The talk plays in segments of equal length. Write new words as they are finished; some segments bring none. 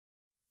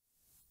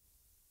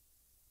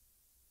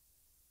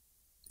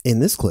In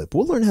this clip,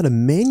 we'll learn how to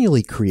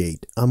manually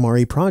create a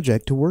Mari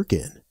project to work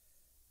in.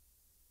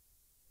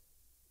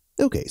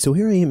 Okay, so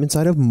here I am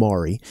inside of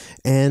Mari,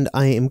 and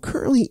I am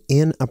currently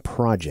in a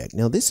project.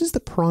 Now, this is the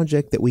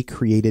project that we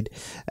created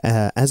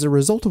as a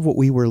result of what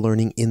we were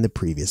learning in the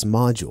previous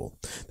module.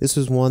 This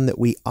is one that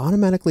we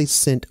automatically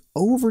sent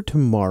over to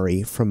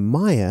Mari from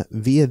Maya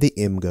via the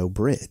MGO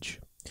bridge.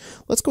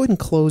 Let's go ahead and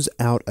close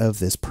out of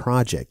this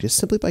project just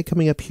simply by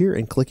coming up here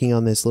and clicking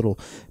on this little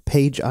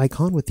page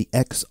icon with the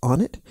X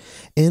on it.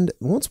 And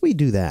once we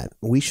do that,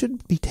 we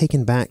should be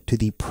taken back to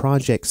the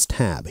Projects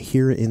tab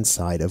here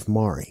inside of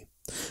Mari.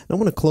 Now, I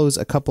want to close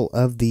a couple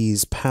of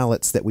these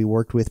palettes that we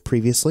worked with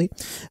previously.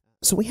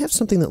 So we have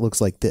something that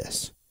looks like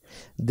this.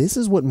 This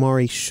is what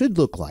Mari should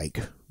look like,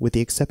 with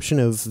the exception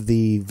of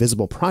the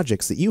visible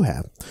projects that you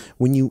have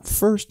when you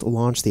first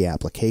launch the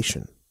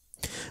application.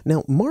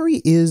 Now,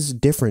 Mari is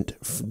different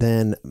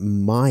than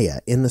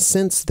Maya in the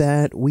sense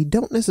that we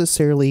don't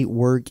necessarily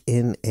work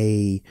in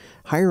a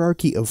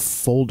hierarchy of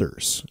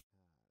folders.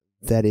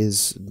 That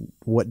is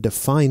what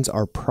defines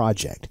our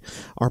project.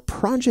 Our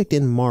project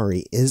in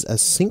Mari is a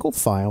single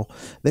file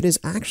that is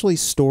actually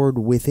stored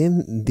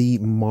within the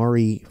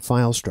Mari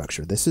file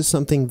structure. This is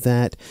something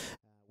that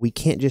we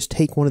can't just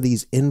take one of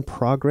these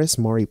in-progress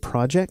Mari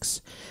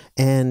projects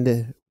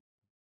and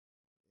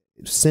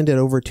send it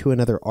over to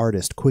another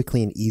artist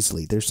quickly and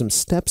easily. There's some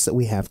steps that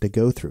we have to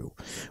go through.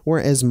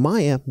 Whereas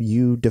Maya,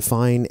 you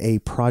define a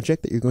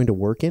project that you're going to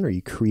work in, or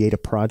you create a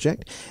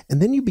project,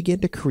 and then you begin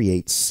to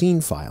create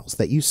scene files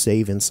that you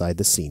save inside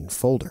the scene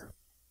folder.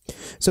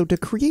 So to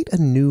create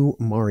a new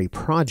Mari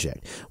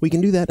project, we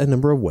can do that a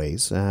number of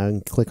ways.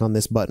 Click on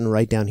this button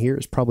right down here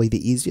is probably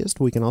the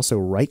easiest. We can also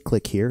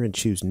right-click here and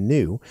choose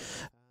New.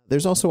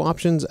 There's also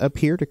options up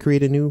here to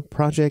create a new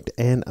project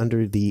and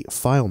under the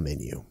File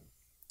menu.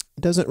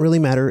 It doesn't really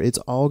matter. It's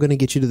all going to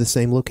get you to the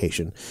same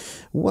location.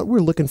 What we're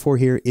looking for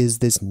here is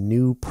this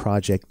new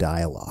Project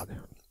Dialog.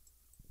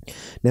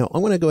 Now,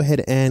 I'm going to go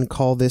ahead and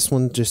call this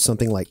one just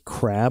something like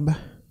Crab.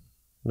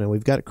 Now,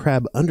 we've got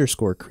crab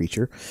underscore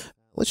creature.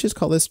 Let's just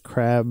call this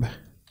Crab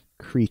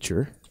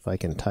Creature, if I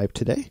can type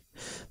today.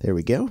 There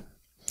we go.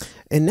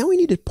 And now we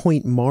need to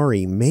point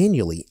Mari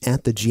manually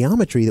at the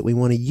geometry that we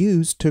want to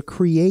use to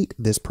create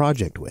this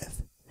project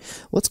with.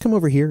 Let's come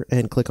over here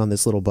and click on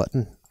this little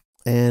button.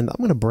 And I'm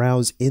going to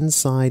browse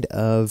inside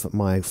of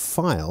my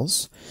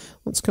files.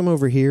 Let's come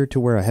over here to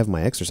where I have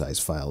my exercise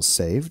files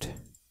saved.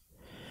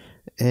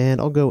 And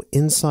I'll go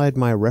inside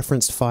my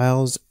referenced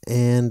files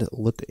and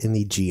look in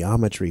the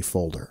geometry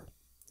folder.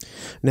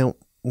 Now,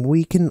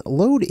 we can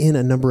load in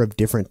a number of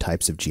different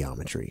types of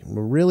geometry.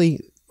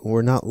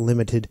 We're not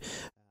limited.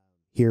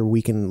 Here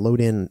we can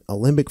load in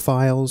Alembic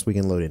files, we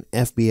can load in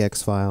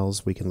FBX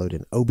files, we can load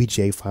in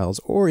OBJ files,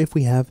 or if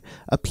we have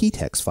a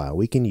PTEX file,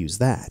 we can use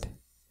that.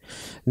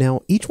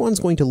 Now, each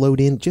one's going to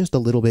load in just a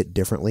little bit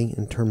differently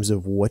in terms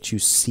of what you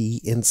see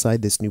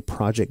inside this new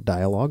project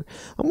dialog.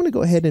 I'm going to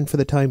go ahead and for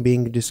the time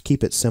being just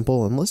keep it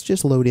simple, and let's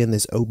just load in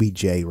this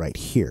OBJ right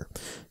here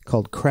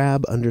called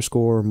crab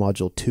underscore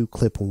module 2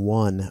 clip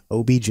 1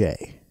 OBJ.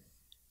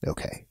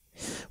 Okay.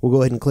 We'll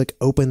go ahead and click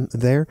open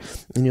there,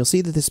 and you'll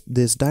see that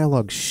this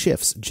dialog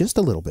shifts just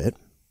a little bit,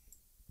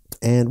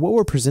 and what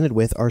we're presented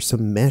with are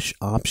some mesh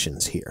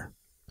options here.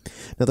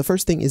 Now, the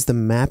first thing is the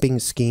mapping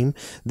scheme.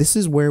 This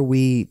is where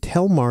we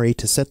tell Mari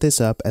to set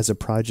this up as a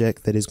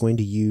project that is going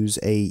to use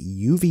a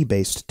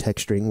UV-based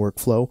texturing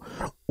workflow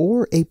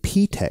or a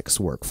PTEX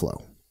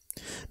workflow.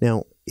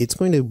 Now, it's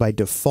going to, by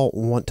default,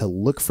 want to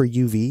look for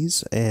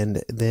UVs,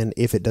 and then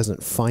if it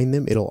doesn't find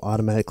them, it'll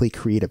automatically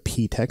create a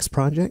PTEX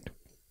project.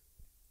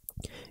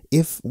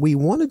 If we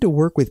wanted to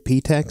work with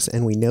PTEX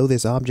and we know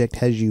this object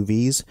has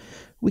UVs,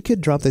 we could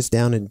drop this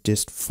down and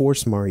just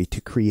force Mari to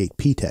create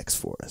PTEX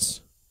for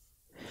us.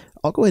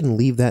 I'll go ahead and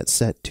leave that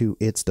set to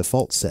its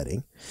default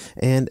setting.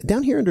 And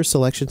down here under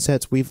selection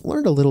sets, we've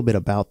learned a little bit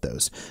about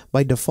those.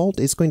 By default,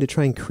 it's going to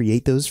try and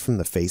create those from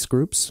the face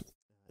groups.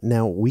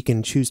 Now, we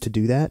can choose to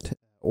do that,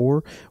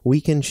 or we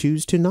can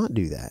choose to not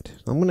do that.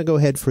 I'm going to go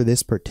ahead for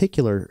this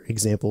particular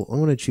example. I'm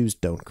going to choose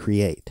Don't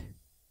Create.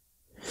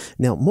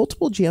 Now,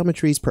 multiple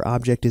geometries per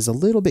object is a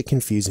little bit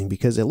confusing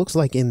because it looks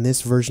like in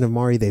this version of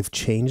Mari, they've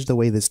changed the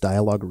way this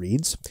dialog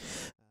reads.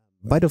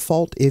 By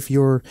default, if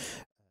your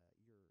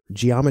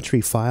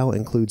geometry file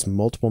includes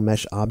multiple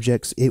mesh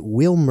objects, it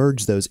will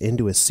merge those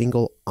into a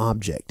single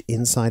object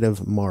inside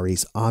of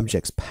Mari's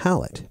objects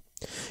palette.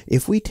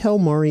 If we tell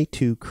Mari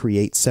to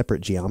create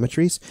separate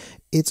geometries,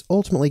 it's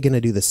ultimately going to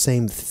do the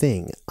same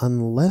thing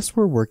unless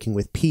we're working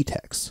with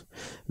PTEX.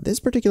 This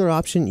particular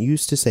option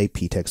used to say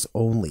PTEX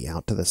only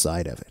out to the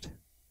side of it.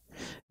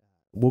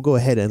 We'll go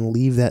ahead and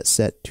leave that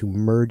set to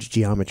merge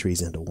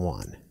geometries into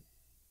one.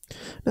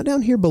 Now,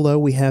 down here below,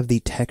 we have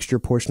the texture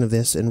portion of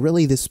this, and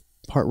really this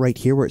part right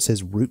here where it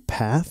says root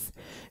path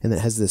and that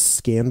has this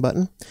scan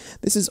button.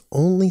 This is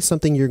only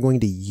something you're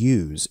going to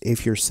use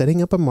if you're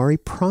setting up a Mari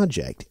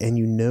project and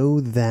you know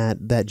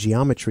that that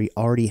geometry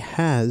already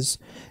has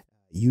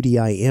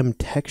UDIM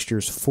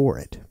textures for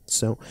it.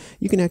 So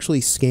you can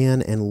actually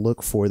scan and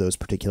look for those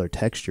particular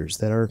textures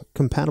that are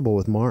compatible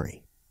with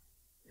Mari.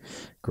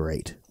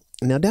 Great.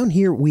 Now down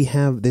here we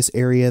have this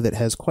area that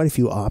has quite a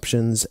few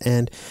options,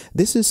 and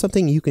this is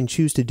something you can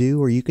choose to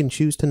do or you can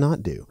choose to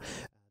not do.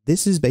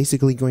 This is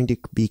basically going to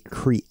be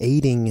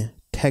creating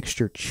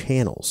texture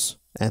channels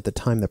at the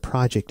time the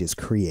project is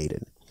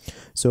created.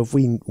 So if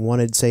we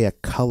wanted, say, a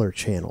color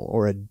channel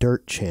or a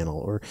dirt channel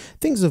or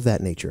things of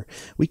that nature,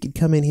 we could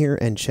come in here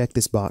and check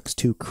this box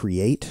to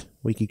create.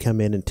 We could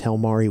come in and tell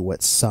Mari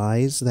what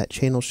size that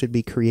channel should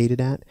be created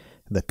at,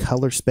 the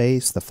color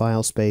space, the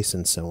file space,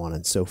 and so on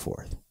and so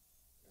forth.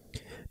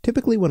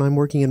 Typically when I'm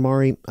working in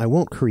Mari, I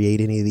won't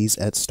create any of these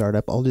at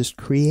startup. I'll just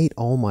create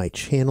all my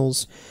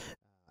channels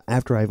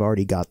after I've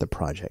already got the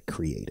project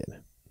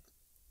created.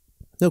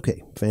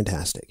 Okay,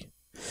 fantastic.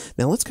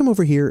 Now let's come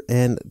over here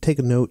and take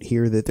a note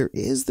here that there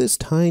is this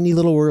tiny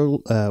little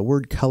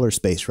word color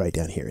space right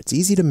down here. It's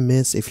easy to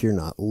miss if you're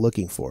not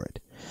looking for it.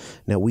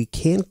 Now we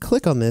can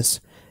click on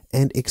this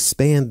and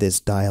expand this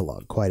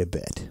dialog quite a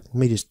bit. Let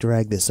me just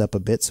drag this up a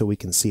bit so we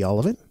can see all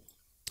of it.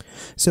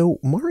 So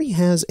Mari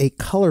has a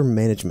color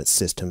management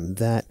system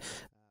that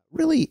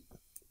really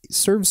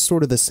serves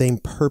sort of the same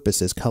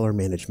purpose as color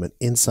management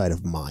inside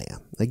of Maya.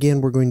 Again,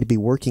 we're going to be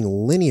working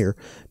linear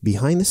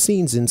behind the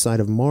scenes inside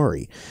of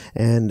Mari,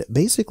 and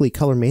basically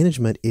color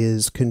management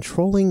is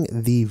controlling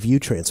the view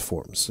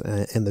transforms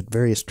and the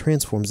various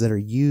transforms that are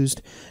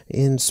used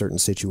in certain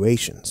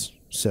situations.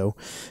 So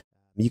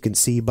you can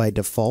see by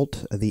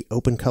default the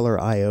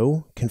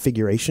OpenColor.io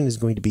configuration is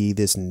going to be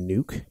this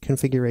nuke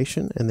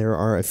configuration, and there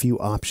are a few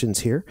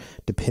options here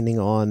depending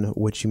on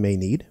what you may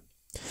need.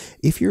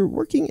 If you're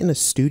working in a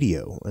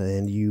studio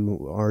and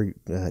you are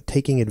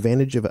taking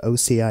advantage of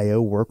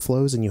OCIO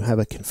workflows and you have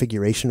a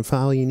configuration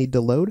file you need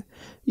to load,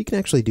 you can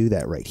actually do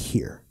that right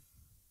here.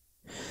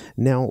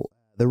 Now,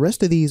 the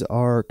rest of these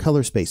are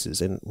color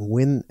spaces and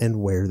when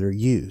and where they're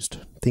used.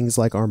 Things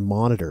like our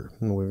monitor,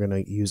 we're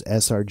going to use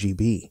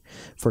sRGB.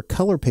 For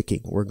color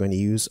picking, we're going to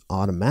use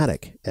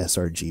automatic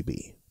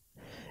sRGB.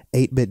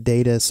 8-bit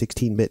data,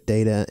 16-bit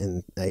data,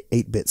 and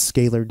 8-bit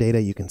scalar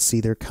data, you can see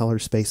their color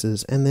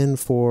spaces. And then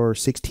for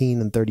 16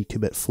 and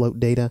 32-bit float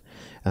data,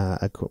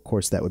 of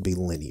course, that would be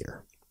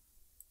linear.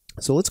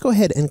 So let's go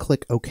ahead and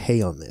click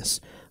OK on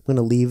this. I'm going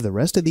to leave the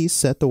rest of these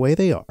set the way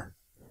they are.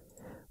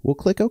 We'll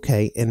click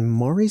OK, and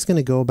Mari's going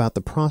to go about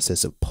the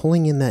process of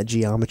pulling in that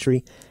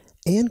geometry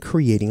and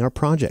creating our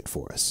project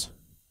for us.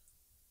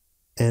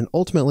 And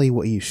ultimately,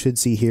 what you should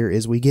see here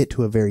is we get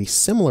to a very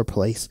similar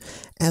place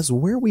as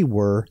where we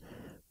were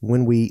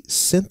when we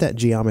sent that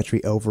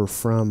geometry over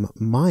from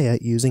Maya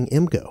using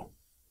MGO.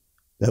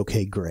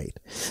 Okay, great.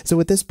 So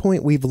at this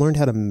point, we've learned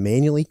how to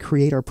manually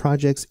create our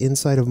projects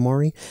inside of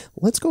Mari.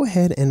 Let's go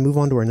ahead and move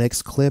on to our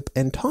next clip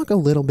and talk a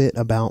little bit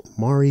about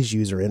Mari's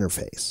user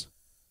interface.